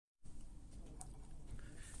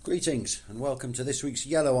Greetings and welcome to this week's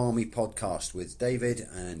Yellow Army podcast with David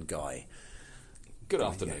and Guy. Good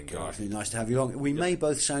afternoon, Good Guy. afternoon, nice to have you along. We may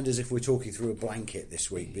both sound as if we're talking through a blanket this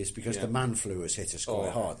week, but it's because the man flu has hit us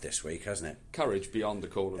quite hard this week, hasn't it? Courage beyond the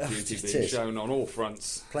call of duty being shown on all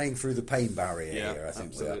fronts. Playing through the pain barrier here, I think.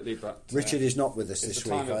 Absolutely, but Richard is not with us this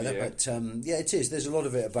week either, but it is. There's a lot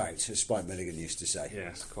of it about, as Spike Milligan used to say.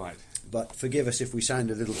 Yes, quite. But forgive us if we sound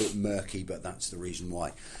a little bit murky, but that's the reason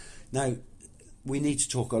why. Now, we need to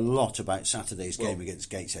talk a lot about Saturday's game against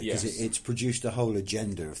Gateshead because it's produced a whole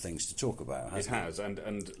agenda of things to talk about, hasn't it? It has,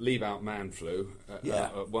 and leave out man flu.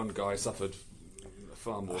 One guy suffered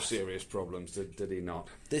far more serious problems, did he not?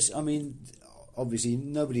 Obviously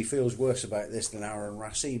nobody feels worse about this than Aaron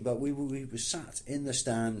Racine, but we were sat in the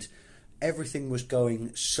stand. Everything was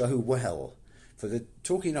going so well. For the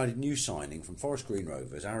Torquay United new signing from Forest Green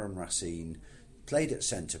Rovers, Aaron Racine played at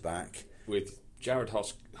centre-back. With Jared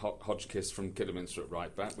Hodgkiss from Kidderminster at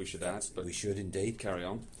right back, we should add. But we should indeed. Carry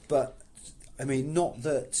on. But, not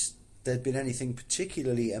that there'd been anything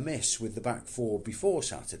particularly amiss with the back four before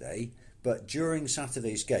Saturday, but during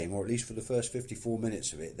Saturday's game, or at least for the first 54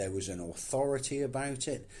 minutes of it, there was an authority about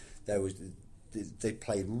it. They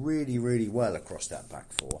played really, really well across that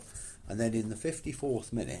back four. And then in the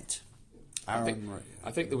 54th minute, I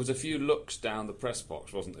think there was a few looks down the press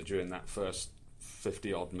box, wasn't there, during that first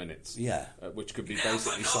 50-odd minutes, which could be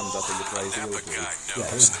basically summed up in the phrase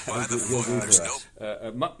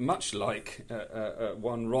much like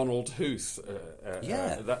one Ronald Huth,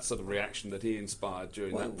 that sort of reaction that he inspired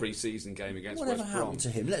during that pre-season game against West Brom. Whatever happened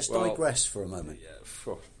to him? Let's digress for a moment.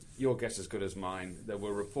 Your guess as good as mine. There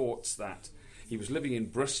were reports that he was living in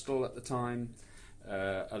Bristol at the time,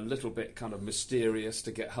 a little bit kind of mysterious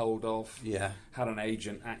to get hold of, had an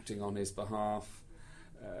agent acting on his behalf.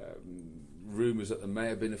 Rumours that there may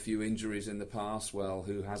have been a few injuries in the past. Well,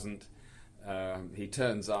 who hasn't? He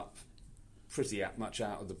turns up pretty much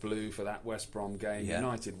out of the blue for that West Brom game.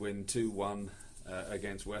 United win 2-1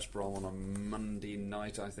 against West Brom on a Monday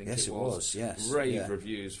night, I think it was. Rave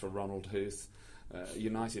reviews for Ronald Huth.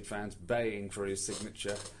 United fans baying for his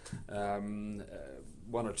signature. One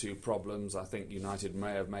or two problems. I think United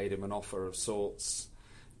may have made him an offer of sorts.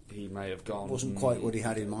 He may have gone. Wasn't quite what he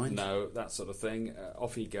had in mind. No, that sort of thing.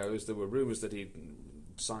 Off he goes. There were rumours that he'd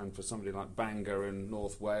signed for somebody like Bangor in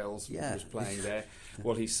North Wales, who was playing there.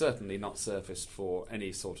 Well, he's certainly not surfaced for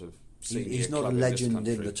any sort of senior He's not club a legend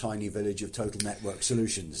in the tiny village of Total Network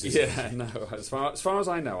Solutions. No. As far as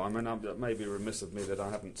I know, it may be remiss of me that I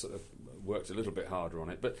haven't sort of worked a little bit harder on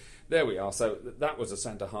it. But there we are. So that was a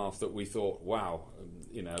centre half that we thought, wow,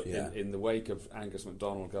 in the wake of Angus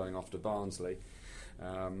MacDonald going off to Barnsley.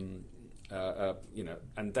 And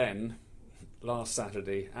then last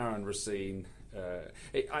Saturday, Aaron Racine.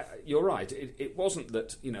 You're right. It wasn't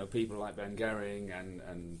that people like Ben Gehring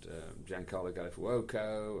and Giancarlo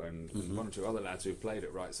Galifuoco and one or two other lads who played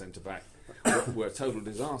at right centre back were total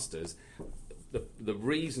disasters. The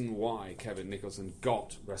reason why Kevin Nicholson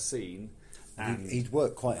got Racine, and he'd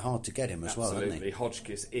worked quite hard to get him as well, hadn't he?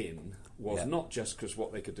 Hodgkiss in. Was not just because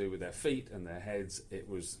what they could do with their feet and their heads, it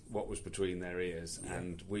was what was between their ears.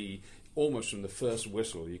 And we, almost from the first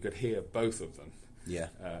whistle, you could hear both of them.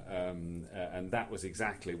 And that was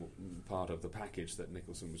exactly part of the package that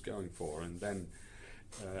Nicholson was going for. And then,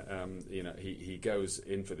 he goes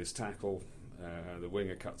in for this tackle, the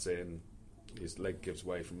winger cuts in, his leg gives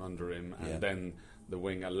way from under him, and then the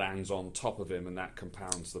winger lands on top of him, and that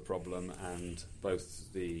compounds the problem. And both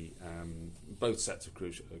sets of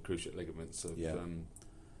cruciate ligaments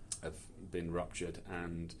have been ruptured,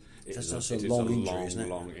 and it is a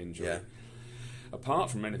long injury.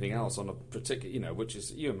 Apart from anything else on a particular, which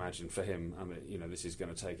is, you imagine for him, this is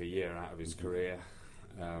going to take a year out of his career.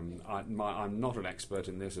 I'm not an expert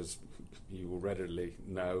in this, as you will readily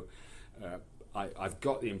know. I've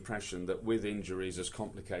got the impression that with injuries as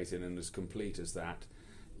complicated and as complete as that,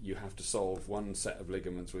 you have to solve one set of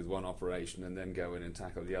ligaments with one operation and then go in and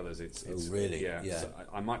tackle the others. It's really? So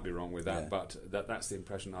I might be wrong with that, but that's the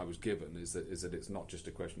impression I was given, is that it's not just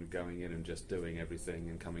a question of going in and just doing everything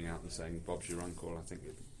and coming out and saying Bob's your uncle. I think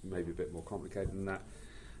it may be a bit more complicated than that.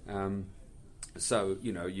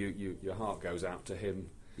 Your heart goes out to him.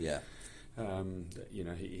 He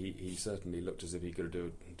certainly looked as if he could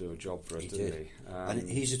do a job for us, didn't he? And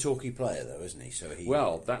he's a Torquay player, though, isn't he?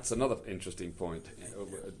 That's another interesting point.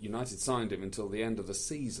 United signed him until the end of the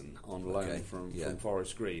season on loan from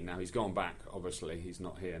Forest Green. Now he's gone back. Obviously, he's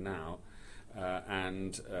not here now,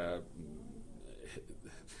 and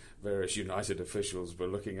various United officials were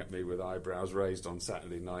looking at me with eyebrows raised on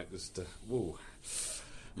Saturday night as to,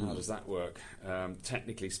 how does that work?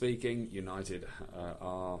 Technically speaking, United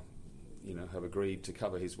are have agreed to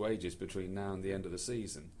cover his wages between now and the end of the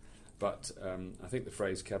season. But I think the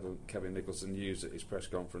phrase Kevin Nicholson used at his press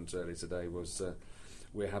conference earlier today was,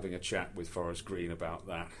 "We're having a chat with Forest Green about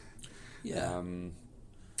that." Yeah.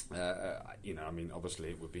 I mean, obviously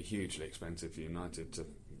it would be hugely expensive for United to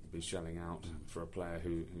be shelling out for a player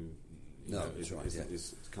who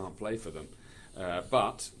can't play for them.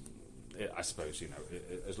 But I suppose,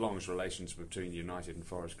 as long as relations between United and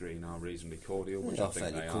Forest Green are reasonably cordial, which I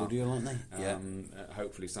think they cordial, are, aren't they? Yeah.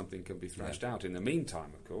 Hopefully something can be thrashed out. In the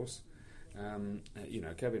meantime, of course,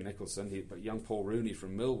 Kevin Nicholson, but young Paul Rooney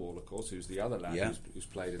from Millwall, of course, who's the other lad who's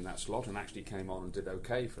played in that slot and actually came on and did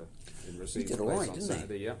okay in Racine's place on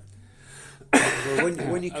Saturday. Yeah. Well,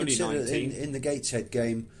 when you consider in the Gateshead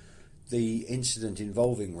game, the incident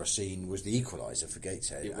involving Racine was the equaliser for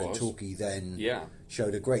Gateshead, and Torquay then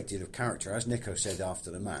showed a great deal of character, as Nico said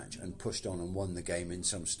after the match, and pushed on and won the game in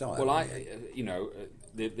some style. Well,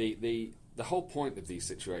 the whole point of these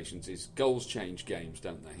situations is goals change games,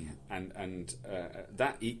 don't they? And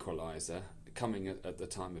that equaliser, coming at the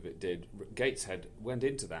time of it did, Gateshead went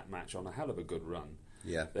into that match on a hell of a good run.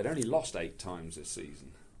 Yeah. They'd only lost 8 times this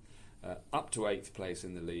season, up to 8th place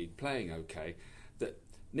in the league, playing okay. That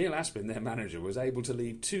Neil Aspin, their manager, was able to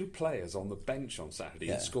leave 2 players on the bench on Saturday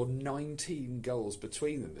and scored 19 goals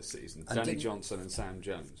between them this season. And Danny Johnson and Sam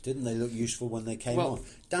Jones. Didn't they look useful when they came on?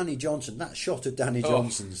 Danny Johnson, that shot of Danny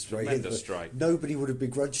Johnson's tremendous strike. Nobody would have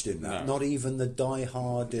begrudged him that. No. Not even the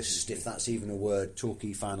die-hardest, if that's even a word,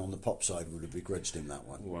 Torquay fan on the pop side would have begrudged him that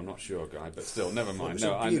one. Well, I'm not sure, Guy, but still, never mind.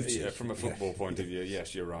 From a football point of view,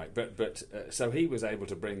 yes, you're right. But so he was able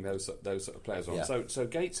to bring those sort of players on. Yeah. So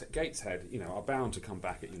Gateshead, are bound to come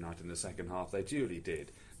back at United in the second half. They duly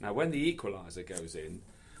did. Now, when the equaliser goes in,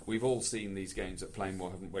 we've all seen these games at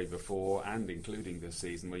Plainmoor, haven't we, before, and including this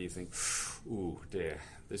season, where you think, ooh, dear,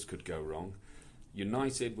 this could go wrong.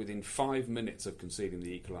 United, within 5 minutes of conceding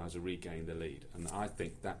the equaliser, regained the lead, and I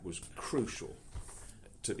think that was crucial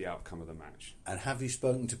to the outcome of the match. And have you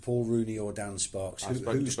spoken to Paul Rooney or Dan Sparks?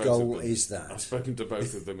 Whose goal is that? I've spoken to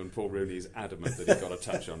both of them, and Paul Rooney is adamant that he got a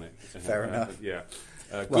touch on it. Fair enough. Yeah.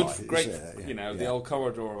 The old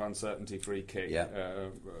corridor of uncertainty free kick,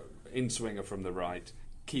 in swinger from the right,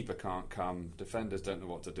 keeper can't come, defenders don't know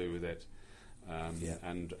what to do with it,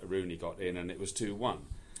 and Rooney got in, and it was 2-1.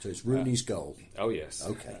 So it's Rooney's goal. Oh yes.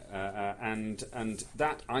 Okay. And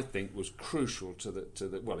that, I think, was crucial to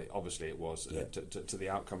the obviously it was to the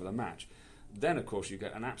outcome of the match. Then of course you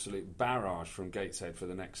get an absolute barrage from Gateshead for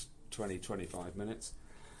the next 20-25 minutes.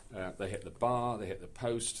 They hit the bar, they hit the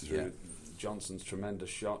post through Johnson's tremendous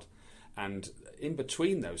shot, and in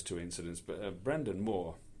between those 2 incidents, Brendan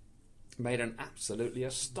Moore made an absolutely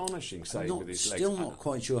astonishing save with his legs. Still not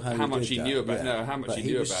quite sure how much he knew about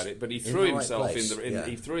it, but he threw himself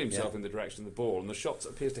he threw himself in the direction of the ball, and the shot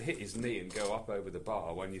appears to hit his knee and go up over the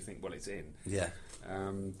bar when you think, well, it's in. Yeah.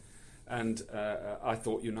 I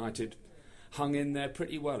thought United hung in there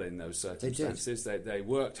pretty well in those circumstances. They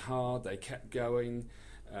worked hard, they kept going.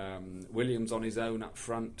 Williams on his own up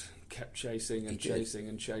front kept chasing,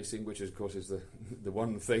 which of course is the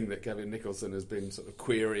one thing that Kevin Nicholson has been sort of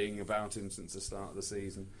querying about him since the start of the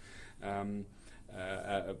season. I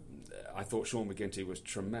thought Sean McGinty was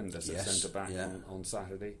tremendous at centre-back on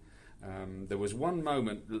Saturday. There was one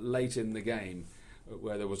moment late in the game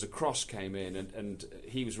where there was a cross came in, and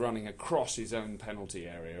he was running across his own penalty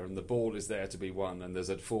area, and the ball is there to be won, and there's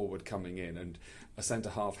a forward coming in, and a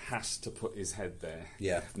centre-half has to put his head there,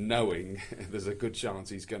 knowing there's a good chance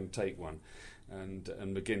he's going to take one, and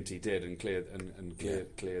McGinty did, and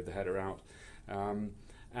cleared the header out,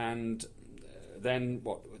 and then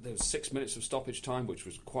there was 6 minutes of stoppage time, which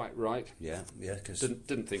was quite right. Because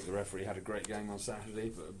didn't think the referee had a great game on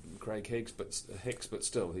Saturday, Craig Hicks, but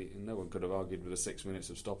still, no one could have argued with the 6 minutes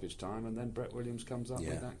of stoppage time. And then Brett Williams comes up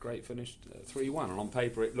with that great finish, 3-1. And on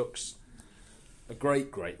paper, it looks a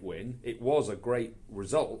great win. It was a great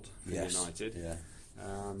result for United.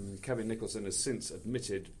 Kevin Nicholson has since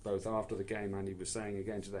admitted, both after the game and he was saying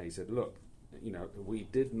again today, he said, "Look, we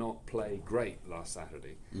did not play great last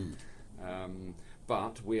Saturday."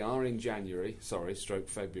 But we are in February.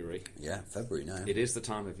 Yeah, February now. It is the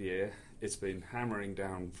time of year. It's been hammering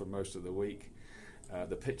down for most of the week.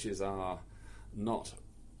 The pitches are not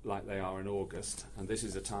like they are in August, and this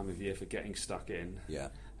is a time of year for getting stuck in.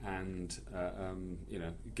 And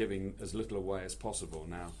giving as little away as possible.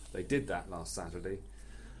 Now they did that last Saturday.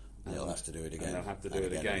 They'll have to do it again. And they'll have to do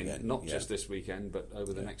it again. Not just this weekend, but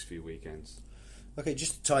over the next few weekends. Okay,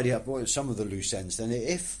 just to tidy up some of the loose ends then.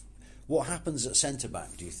 What happens at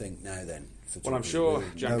centre-back, do you think, now then? Well, I'm sure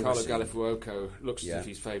Giancarlo no Galifuoco looks as if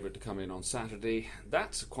he's favourite to come in on Saturday.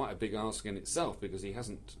 That's quite a big ask in itself because he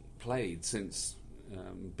hasn't played since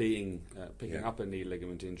picking up a knee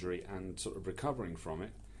ligament injury and sort of recovering from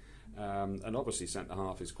it. And obviously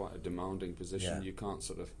centre-half is quite a demanding position. Yeah. You can't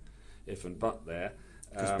sort of if and but there.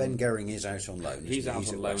 Because Ben Gehring is out on loan. He's out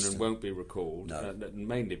on loan and won't be recalled. No.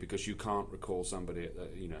 Mainly because you can't recall somebody.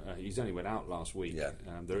 He's only went out last week. Yeah.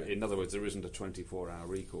 In other words, there isn't a 24-hour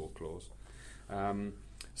recall clause.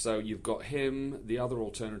 So you've got him. The other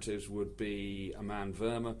alternatives would be a man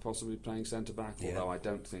Verma possibly playing centre back. Although I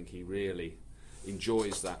don't think he really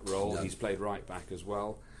enjoys that role. No. He's played right back as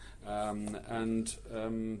well.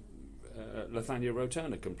 Nathaniel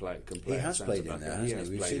Rotona can play. He has played in there, hasn't he?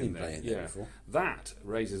 We've seen him play in there before. That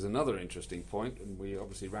raises another interesting point, and we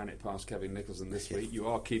obviously ran it past Kevin Nicholson this week. You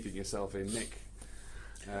are keeping yourself in Nick,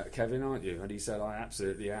 Kevin, aren't you? And he said, I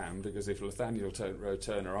absolutely am, because if Nathaniel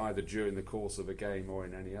Rotona, either during the course of a game or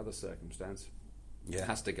in any other circumstance,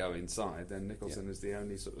 has to go inside, then Nicholson is the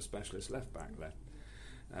only sort of specialist left back left.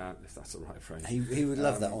 If that's the right phrase. He would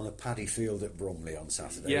love that on a paddy field at Bromley on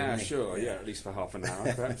Saturday. Yeah, sure. Yeah, at least for half an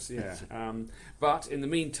hour, perhaps. Yeah. But in the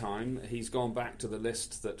meantime, he's gone back to the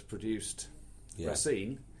list that produced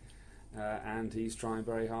Racine, and he's trying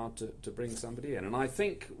very hard to bring somebody in. And I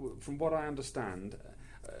think, from what I understand,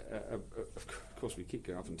 of course we keep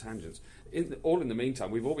going off on tangents. In the meantime,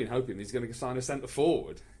 we've all been hoping he's going to sign a centre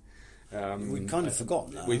forward. We've kind of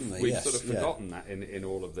forgotten that. We've sort of forgotten that in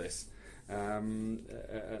all of this.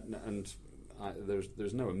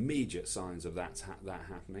 There's no immediate signs of that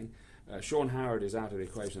happening. Sean Howard is out of the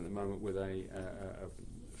equation at the moment with a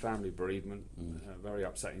family bereavement, very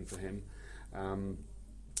upsetting for him.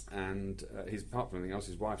 And he's, apart from anything else,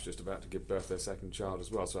 his wife's just about to give birth to their second child as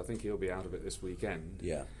well, so I think he'll be out of it this weekend.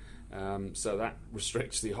 Yeah. So that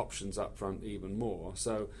restricts the options up front even more.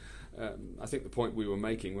 So I think the point we were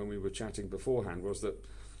making when we were chatting beforehand was that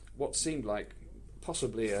what seemed like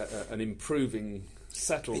possibly an improving,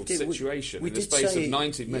 settled situation in the space of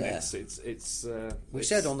 90 minutes. We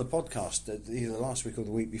said on the podcast either last week or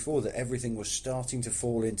the week before that everything was starting to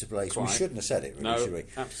fall into place. We shouldn't have said it, really, should we?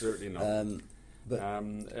 Absolutely not.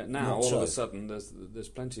 But now, all of a sudden, there's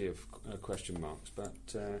plenty of question marks. But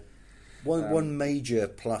one major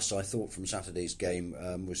plus I thought from Saturday's game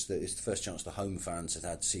was that it's the first chance the home fans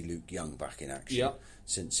had to see Luke Young back in action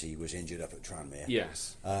since he was injured up at Tranmere.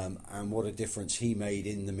 Yes. And what a difference he made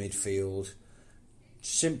in the midfield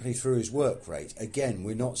simply through his work rate. Again,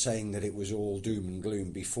 we're not saying that it was all doom and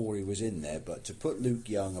gloom before he was in there, but to put Luke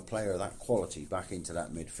Young, a player of that quality, back into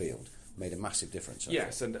that midfield made a massive difference.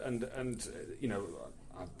 Yes, and you know,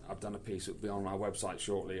 I've done a piece that'll be on my website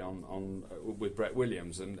shortly on with Brett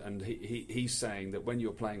Williams, and he's saying that when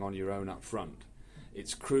you're playing on your own up front,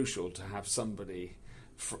 it's crucial to have somebody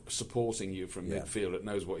supporting you from midfield that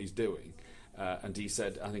knows what he's doing. And he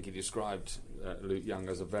said, I think he described Luke Young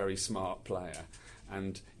as a very smart player,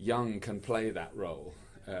 and Young can play that role.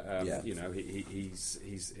 You know,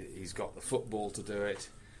 he's got the football to do it.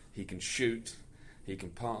 He can shoot. He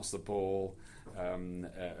can pass the ball. All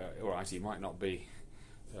right, he might not be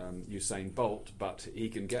Usain Bolt, but he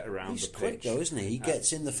can get around the pitch. He's quick, though, isn't he? He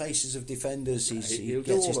gets in the faces of defenders. He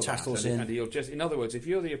gets his tackles in. And he'll just, in other words, if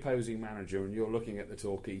you're the opposing manager and you're looking at the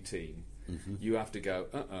Torquay team, you have to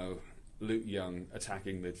go, Luke Young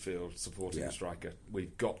attacking midfield, supporting a striker.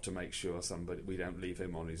 We've got to make sure we don't leave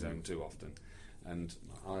him on his own too often. And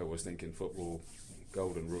I always think in football,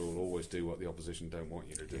 golden rule, always do what the opposition don't want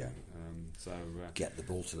you to do. Get the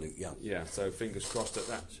ball to Luke Young. Yeah, so fingers crossed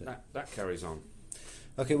that carries on.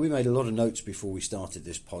 Okay, we made a lot of notes before we started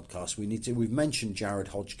this podcast. We've mentioned Jared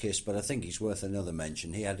Hodgkiss, but I think he's worth another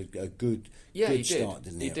mention. He had a good start,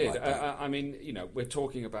 didn't he? He did. I mean, you know, we're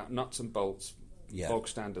talking about nuts and bolts, bog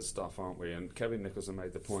standard stuff, aren't we? And Kevin Nicholson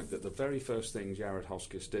made the point that the very first thing Jared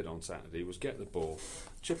Hodgkiss did on Saturday was get the ball,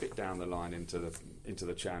 chip it down the line into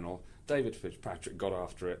the channel. David Fitzpatrick got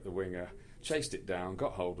after it, the winger, chased it down,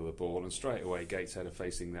 got hold of the ball, and straight away Gateshead are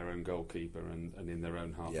facing their own goalkeeper and in their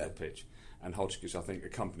own half of the pitch. And Hodgkiss, I think,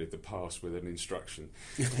 accompanied the pass with an instruction.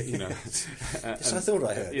 You know, yes, I thought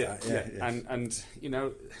I heard that. Yeah. And you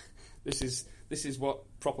know, this is what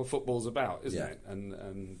proper football's about, isn't it?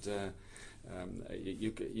 And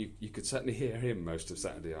you could certainly hear him most of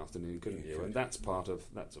Saturday afternoon, couldn't you? And that's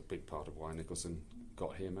a big part of why Nicholson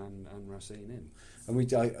got him and Racine in. And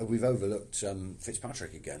we've overlooked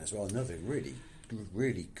Fitzpatrick again as well. Another really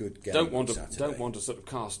really good game. Don't want to sort of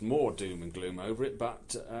cast more doom and gloom over it,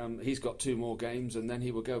 but he's got 2 more games, and then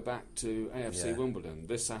he will go back to AFC Wimbledon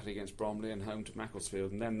this Saturday against Bromley and home to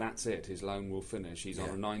Macclesfield, and then that's it. His loan will finish. He's on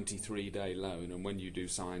a 93-day loan, and when you do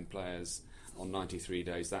sign players on 93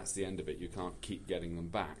 days, that's the end of it. You can't keep getting them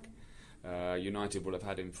back. United will have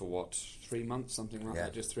had him for 3 months, something like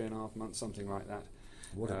that, just 3.5 months, something like that.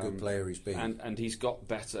 What a good player he's been. And he's got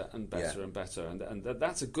better and better and better. And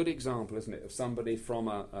that's a good example, isn't it, of somebody from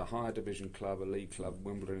a higher division club, a league club,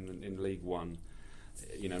 Wimbledon in League One,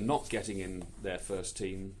 not getting in their first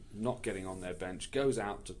team, not getting on their bench, goes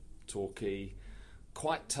out to Torquay,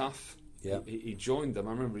 quite tough. Yeah. He joined them.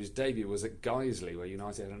 I remember his debut was at Guiseley, where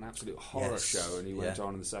United had an absolute horror show, and he went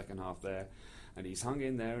on in the second half there. And he's hung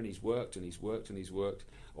in there, and he's worked, and he's worked, and he's worked.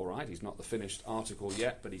 All right, he's not the finished article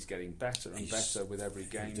yet, but he's getting better and better with every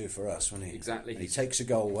game. He'll do for us, won't he? Exactly. And he takes a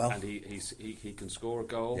goal well. And he can score a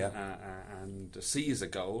goal and sees a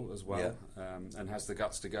goal as well, and has the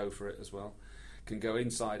guts to go for it as well. Can go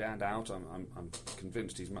inside and out. I'm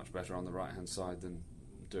convinced he's much better on the right-hand side than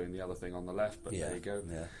doing the other thing on the left, but there you go.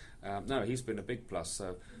 Yeah. No, he's been a big plus,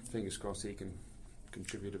 so fingers crossed he can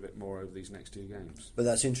contribute a bit more over these next 2 games. But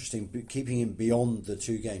that's interesting. Keeping him beyond the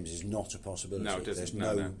 2 games is not a possibility. No, it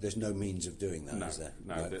isn't. There's no means of doing that, is there?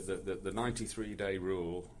 No. The 93-day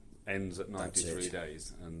rule ends at 93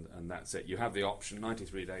 days, and that's it. You have the option.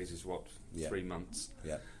 93 days is 3 months.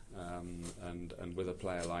 Yeah. And with a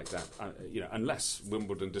player like that, unless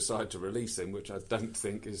Wimbledon decide to release him, which I don't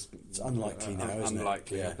think is it's unlikely now, isn't it?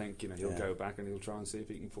 Unlikely. Yeah. I think he'll go back and he'll try and see if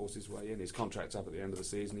he can force his way in. His contract's up at the end of the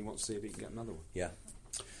season. He wants to see if he can get another one. Yeah,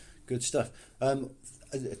 good stuff. The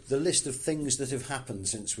list of things that have happened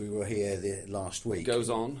since we were here last week goes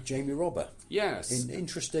on. Jamie Robber. Yes.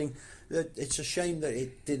 Interesting. It's a shame that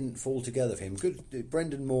it didn't fall together for him. Good.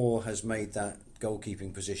 Brendan Moore has made that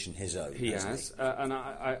goalkeeping position his own. He has. And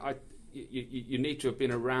you need to have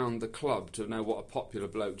been around the club to know what a popular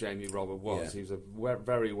bloke Jamie Robber was. Yeah. He was a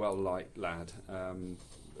very well-liked lad.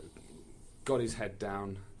 Got his head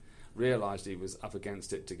down, realised he was up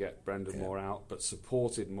against it to get Brendan Moore out, but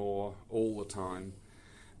supported Moore all the time.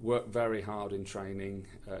 Worked very hard in training.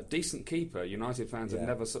 Decent keeper. United fans have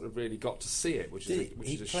never sort of really got to see it, which is a shame.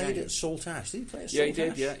 He played at Saltash. Did he play at Saltash? Yeah, he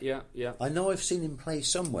did. Yeah. I know I've seen him play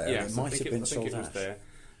somewhere. Yes, it might have been I think Saltash. it was there.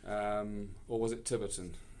 Or was it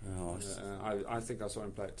Tiverton? Oh, I think I saw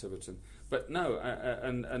him play at Tiverton. But no,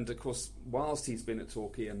 and of course, whilst he's been at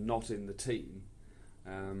Torquay and not in the team,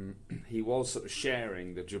 he was sort of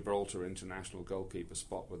sharing the Gibraltar international goalkeeper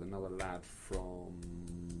spot with another lad from,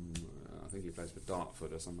 I think he plays for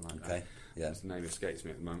Dartford or something like that. Yeah. His name escapes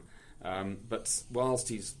me at the moment. But whilst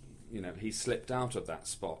he's slipped out of that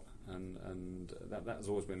spot, and that has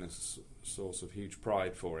always been a source of huge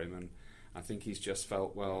pride for him. And I think he's just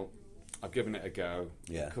felt, well, I've given it a go.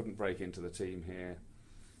 Yeah. I couldn't break into the team here.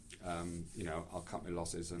 I'll cut my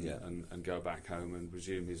losses and go back home and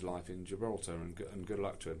resume his life in Gibraltar, and good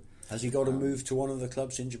luck to him. Has he got to move to one of the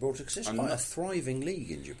clubs in Gibraltar? Because it's quite a thriving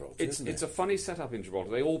league in Gibraltar, isn't it? It's a funny setup in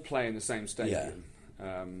Gibraltar. They all play in the same stadium.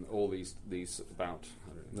 All these about.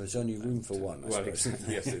 There's only room for one. Well,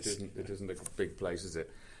 exactly, yes, it isn't a big place, is it?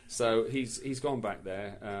 So he's gone back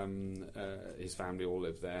there. His family all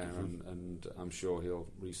live there, and I'm sure he'll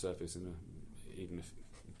resurface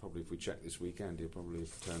probably if we check this weekend, he'll probably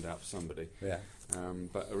have turned out for somebody. Yeah.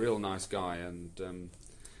 But a real nice guy, and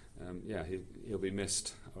he'll be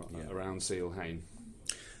missed around Seal Hayne.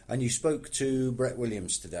 And you spoke to Brett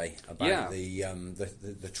Williams today about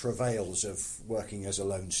the travails of working as a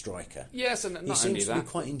lone striker. Yes, and he seems to be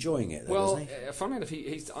quite enjoying it, though, doesn't he? Funny enough,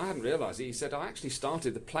 I hadn't realised it. He said, I actually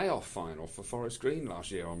started the playoff final for Forest Green last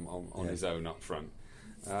year on his own up front.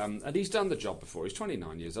 And he's done the job before. He's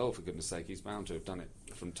 29 years old, for goodness sake. He's bound to have done it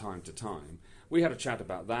from time to time. We had a chat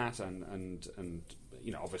about that, and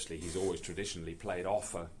obviously he's always traditionally played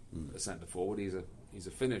off a centre forward. He's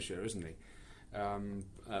a finisher, isn't he?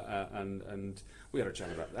 And we had a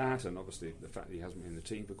chat about that, and obviously the fact that he hasn't been in the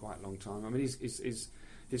team for quite a long time. I mean, his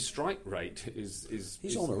strike rate is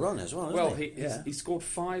he's on a run as well. Well, he scored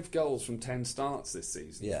 5 goals from 10 starts this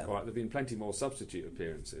season. Yeah. All right, there've been plenty more substitute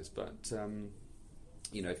appearances, but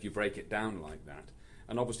if you break it down like that,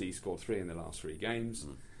 and obviously he scored 3 in the last 3 games.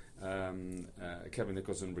 Kevin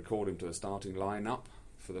Nicholson recalled him to the starting lineup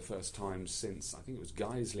for the first time since, I think it was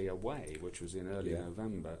Guiseley away, which was in early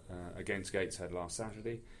November, against Gateshead last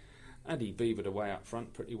Saturday. And he beavered away up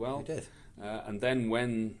front pretty well. He did. And then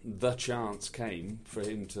when the chance came for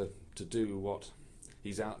him to do what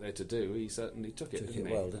he's out there to do, he certainly took it, didn't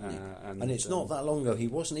he? Well, didn't he? And it's not that long ago, he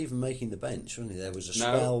wasn't even making the bench, wasn't he? There was a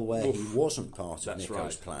spell where he wasn't part of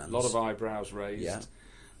Nico's plans. A lot of eyebrows raised. Yeah.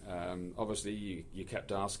 Obviously, you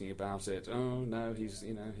kept asking about it. Oh no, he's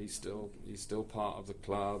still part of the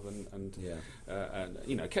club, and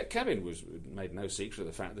Kevin made no secret of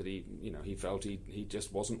the fact that he felt he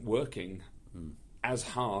just wasn't working as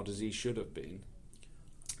hard as he should have been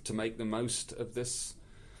to make the most of this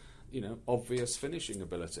obvious finishing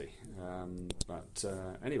ability. But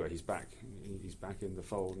anyway, he's back. He's back in the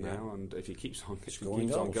fold now, and if he keeps on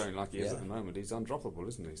going like he is at the moment, he's undroppable,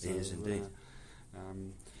 isn't he? So, he is indeed.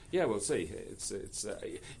 We'll see. It's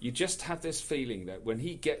you just have this feeling that when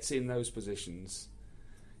he gets in those positions,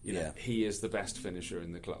 he is the best finisher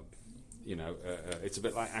in the club. It's a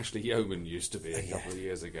bit like Ashley Yeoman used to be a couple of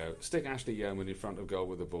years ago. Stick Ashley Yeoman in front of goal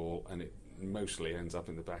with the ball, and it mostly ends up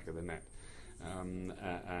in the back of the net.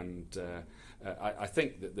 I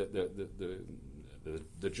think that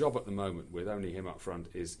the job at the moment with only him up front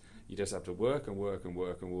is you just have to work and work and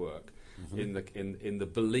work and work in the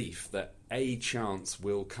belief that a chance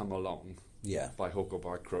will come along by hook or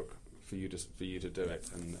by crook for you to do it,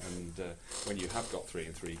 and when you have got 3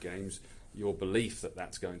 in 3 games, your belief that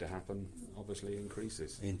that's going to happen obviously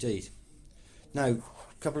increases. Indeed. Now, a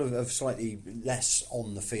couple of slightly less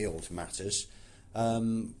on the field matters.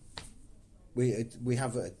 We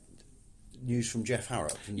have news from Jeff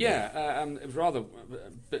Harrop. It was rather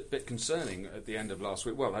a bit concerning at the end of last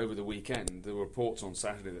week. Well, over the weekend, there were reports on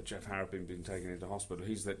Saturday that Jeff Harrop had been taken into hospital.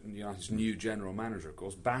 He's United's new general manager, of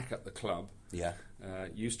course, back at the club. Yeah.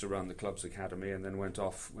 Used to run the club's academy, and then went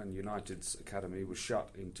off when United's academy was shut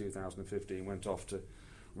in 2015. Went off to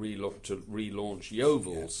relaunch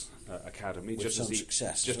Yeovil's academy, with some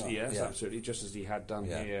success. Absolutely, just as he had done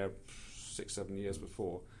here 6-7 years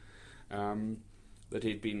before. That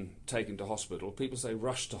he'd been taken to hospital. People say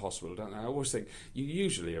rush to hospital, don't they? I always think you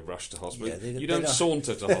usually are rushed to hospital. Yeah, you don't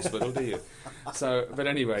saunter to hospital, do you? But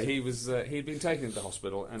anyway, he'd been taken into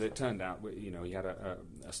hospital, and it turned out he had a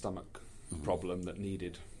stomach problem that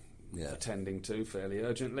needed attending to fairly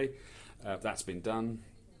urgently. That's been done.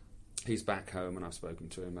 He's back home, and I've spoken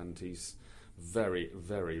to him, and he's very,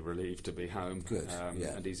 very relieved to be home. Good,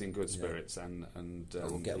 and he's in good spirits, and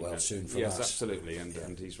will get well soon from yes, absolutely,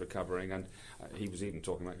 and he's recovering, and he was even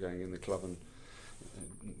talking about going in the club and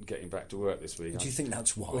getting back to work this week. Do you think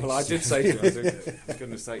that's wise? Well, I did say to him, for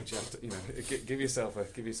goodness sake, Jeff, give yourself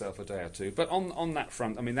a day or two. But on that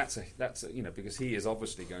front, I mean, that's because he is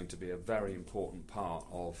obviously going to be a very important part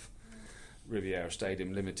of Riviera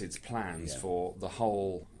Stadium Limited's plans for the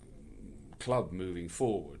whole club moving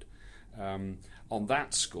forward. On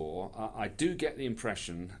that score, I do get the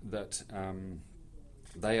impression that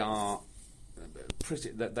they are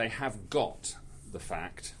that they have got the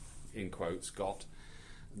fact, in quotes,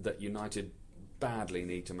 that United badly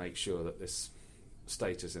need to make sure that this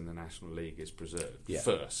status in the National League is preserved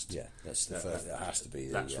first. Yeah, that's the first. That has to be.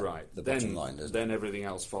 That's right. The bottom line, doesn't then everything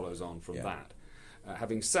else follows on from that.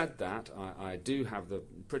 Having said that, I do have the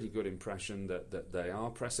pretty good impression that they are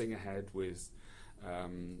pressing ahead with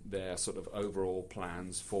their sort of overall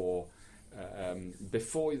plans for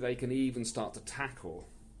before they can even start to tackle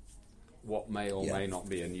what may or may not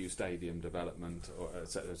be a new stadium development, or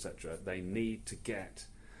etc., etc. They need to get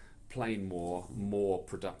Plainmoor more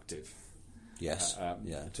productive. Yes.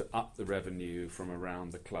 To up the revenue from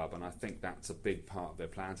around the club, and I think that's a big part of their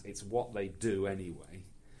plans. It's what they do anyway.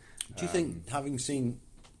 Do you think, having seen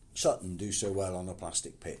Sutton do so well on a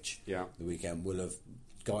plastic pitch the weekend, will have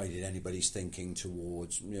guided anybody's thinking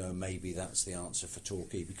towards maybe that's the answer for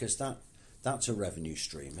Torquay, because that's a revenue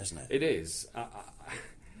stream, isn't it? It is.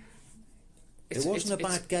 It wasn't a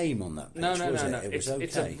bad game on that pitch, no. was it? It was okay.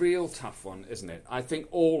 It's a real tough one, isn't it? I think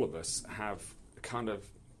all of us have kind of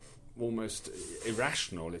almost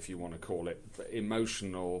irrational, if you want to call it,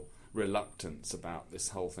 emotional reluctance about this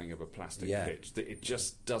whole thing of a plastic pitch. That it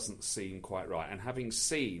just doesn't seem quite right. And having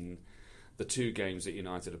seen the 2 games that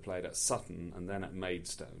United have played at Sutton and then at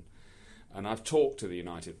Maidstone, and I've talked to the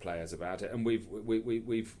United players about it, and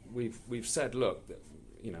we've said, look,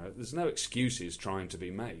 there's no excuses trying to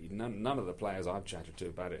be made. None of the players I've chatted to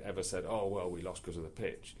about it ever said, oh well, we lost because of the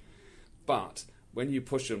pitch. But when you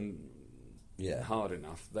push them hard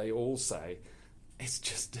enough, they all say it's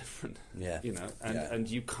just different. And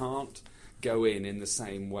you can't go in the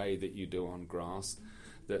same way that you do on grass.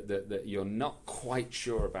 That you're not quite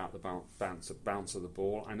sure about the bounce of the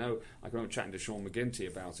ball. I remember chatting to Sean McGinty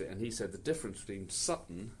about it, and he said the difference between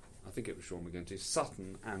Sutton, I think it was Sean McGinty,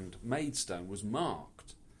 Sutton and Maidstone was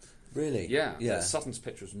marked. Really? Yeah. Sutton's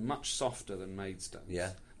pitch was much softer than Maidstone.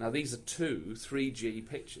 Yeah. Now these are 2 3G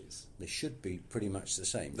pitches. They should be pretty much the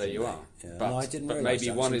same. There you are. Yeah. But maybe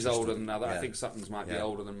one is older than another. I think Sutton's might be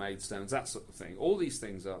older than Maidstone's. That sort of thing. All these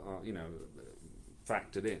things are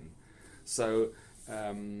factored in. So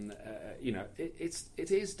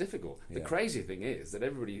it is difficult. The crazy thing is that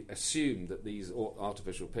everybody assumed that these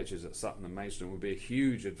artificial pitches at Sutton and Maidstone would be a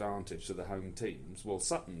huge advantage to the home teams. Well,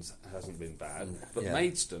 Sutton's hasn't been bad, but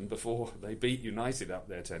Maidstone, before they beat United up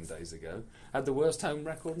there 10 days ago, had the worst home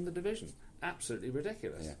record in the division. Absolutely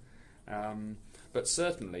ridiculous. But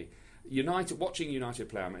certainly, watching United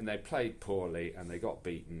play, I mean, they played poorly and they got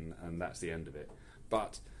beaten, and that's the end of it.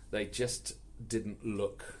 But they just didn't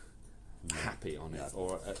look happy on it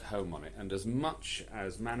or at home on it. And as much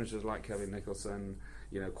as managers like Kevin Nicholson,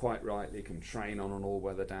 quite rightly, can train on an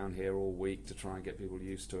all-weather down here all week to try and get people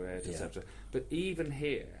used to it, etc. But even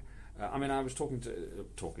here, I was I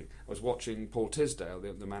was watching Paul Tisdale,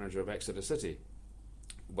 the manager of Exeter City.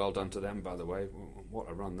 Well done to them, by the way. What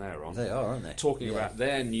a run they're on. They are, aren't they? Talking about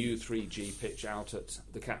their new 3G pitch out at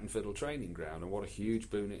the Cat and Fiddle training ground, and what a huge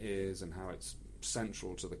boon it is, and how it's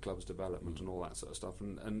central to the club's development and all that sort of stuff.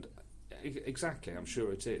 And exactly, I'm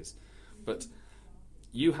sure it is. But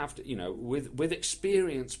you have to, with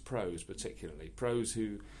experienced pros, particularly pros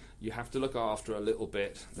who you have to look after a little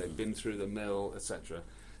bit. They've been through the mill, etc.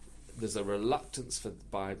 There's a reluctance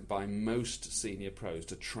by most senior pros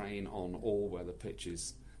to train on all-weather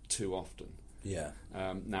pitches too often.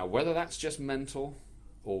 Now, whether that's just mental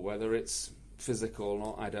or whether it's physical or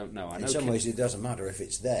not, I don't know. In some ways, it doesn't matter if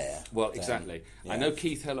it's there. Well, exactly. I know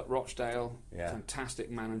Keith Hill at Rochdale,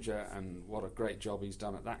 fantastic manager, and what a great job he's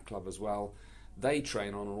done at that club as well. They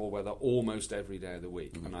train on an all-weather almost every day of the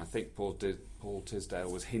week, and I think Paul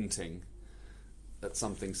Tisdale was hinting at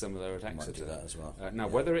something similar at Exeter. Might do that as well. Now,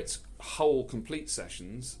 whether it's whole complete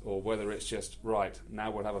sessions or whether it's just right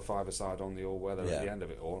now, we'll have a five-a-side on the all-weather at the end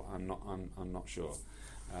of it all. I'm not sure.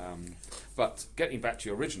 But getting back to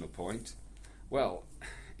your original point, well,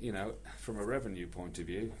 from a revenue point of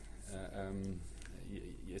view,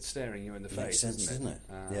 it's staring you in the face, isn't it?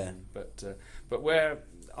 But where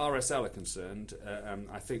RSL are concerned,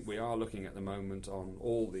 I think we are looking at the moment on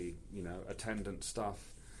all the attendant stuff,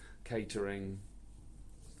 catering.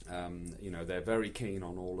 They're very keen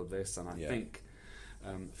on all of this, and I think,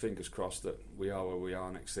 fingers crossed, that we are where we are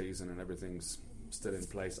next season and everything's still in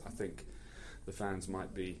place. I think the fans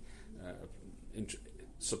might be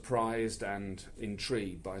surprised and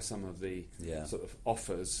intrigued by some of the sort of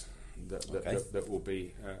offers that will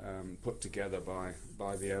be put together by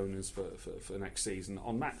the owners for next season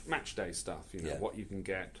on match day stuff. What you can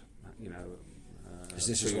get. This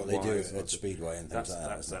is what they do at Speedway and things like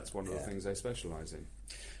that. That's one of the things they specialise in.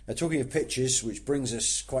 Now, talking of pitches, which brings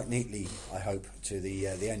us quite neatly, I hope, to the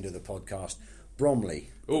end of the podcast. Bromley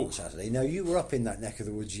on Saturday. Now, you were up in that neck of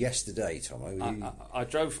the woods yesterday, Tom. I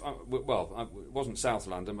drove. It wasn't South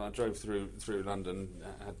London, but I drove through London.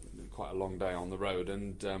 Had quite a long day on the road,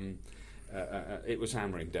 and it was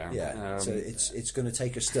hammering down. So it's going to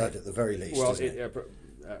take a stud at the very least. Well, isn't it?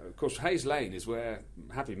 Of course, Hayes Lane is where,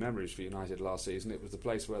 happy memories for United last season, it was the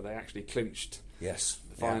place where they actually clinched.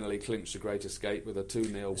 Finally clinched the Great Escape with a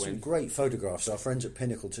 2-0 win. Some great photographs. Our friends at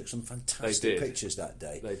Pinnacle took some fantastic pictures that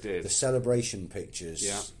day. They did. The celebration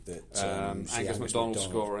pictures. That Angus MacDonald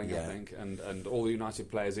scoring, I think, and all the United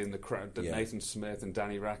players in the crowd. Nathan Smith and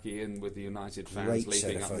Danny Racky in with the United fans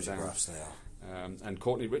leaping up and down. They are. And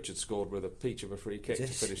Courtney Richards scored with a peach of a free kick to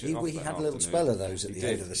finish it off. He had a little spell of those at the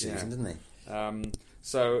end of the season, didn't he?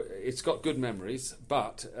 So it's got good memories,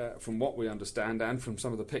 but from what we understand and from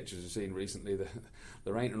some of the pictures we've seen recently,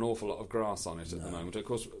 there ain't an awful lot of grass on it at the moment. Of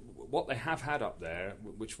course, what they have had up there,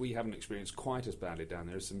 which we haven't experienced quite as badly down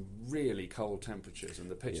there, is some really cold temperatures, and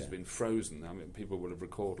the pitch has been frozen. I mean, people will have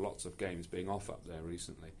recorded lots of games being off up there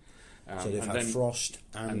recently. So they've had frost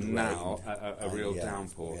and rain. Now a real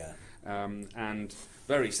downpour. And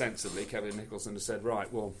very sensibly, Kevin Nicholson has said,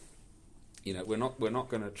 right, well, we're not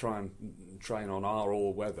going to try and train on our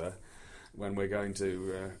all weather when we're going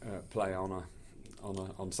to play on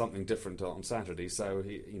something different on Saturday. So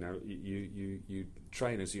you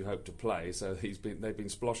train as you hope to play. So they've been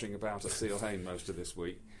sploshing about at Seal Hayne most of this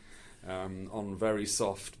week on very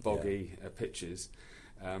soft, boggy pitches.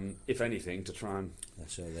 If anything, to try and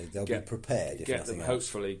they'll be prepared.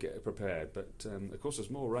 Hopefully get prepared. But of course,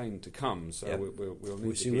 there's more rain to come, so we'll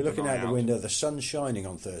need to keep we're looking an eye out the out. window. The sun's shining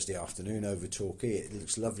on Thursday afternoon over Torquay. It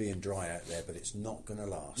looks lovely and dry out there, but it's not going to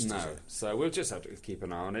last. No, is it? So we'll just have to keep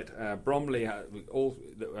an eye on it. Bromley,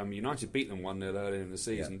 United beat them 1-0 earlier in the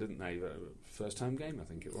season, didn't they? First home game, I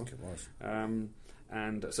think it was. I think it was.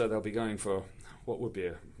 And so they'll be going for what would be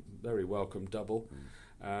a very welcome double.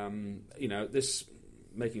 This.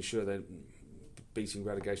 Making sure that beating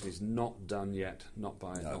relegation is not done yet, not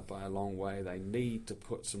by a long way. They need to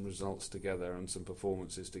put some results together and some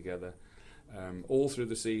performances together. All through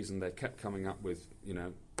the season, they've kept coming up with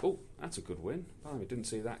oh, that's a good win. I didn't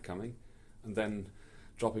see that coming. And then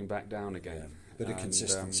dropping back down again. Bit of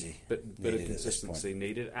consistency. Bit of consistency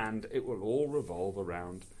needed, and it will all revolve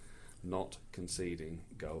around not conceding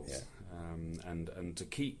goals. Yeah. And to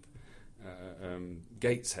keep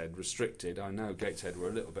Gateshead restricted. I know Gateshead were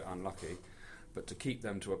a little bit unlucky, but to keep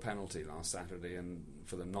them to a penalty last Saturday and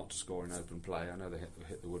for them not to score in open play, I know they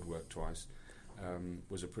hit the woodwork twice,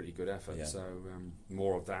 was a pretty good effort. Yeah. So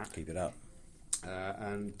more of that. Keep it up.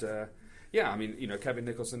 Yeah, I mean, Kevin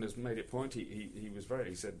Nicholson has made it point. He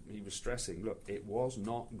said he was stressing. Look, it was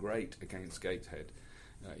not great against Gateshead.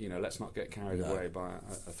 Let's not get carried away by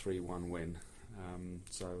a 3-1 win.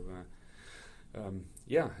 It's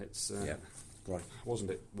right.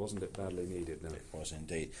 Wasn't it badly needed? No, it was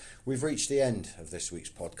indeed. We've reached the end of this week's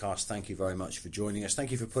podcast. Thank you very much for joining us.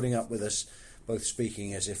 Thank you for putting up with us, both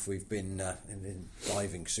speaking as if we've been in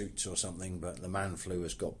diving suits or something, but the man flu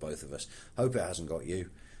has got both of us. Hope it hasn't got you.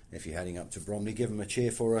 If you're heading up to Bromley, give them a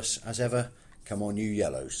cheer for us. As ever, come on you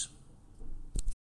Yellows.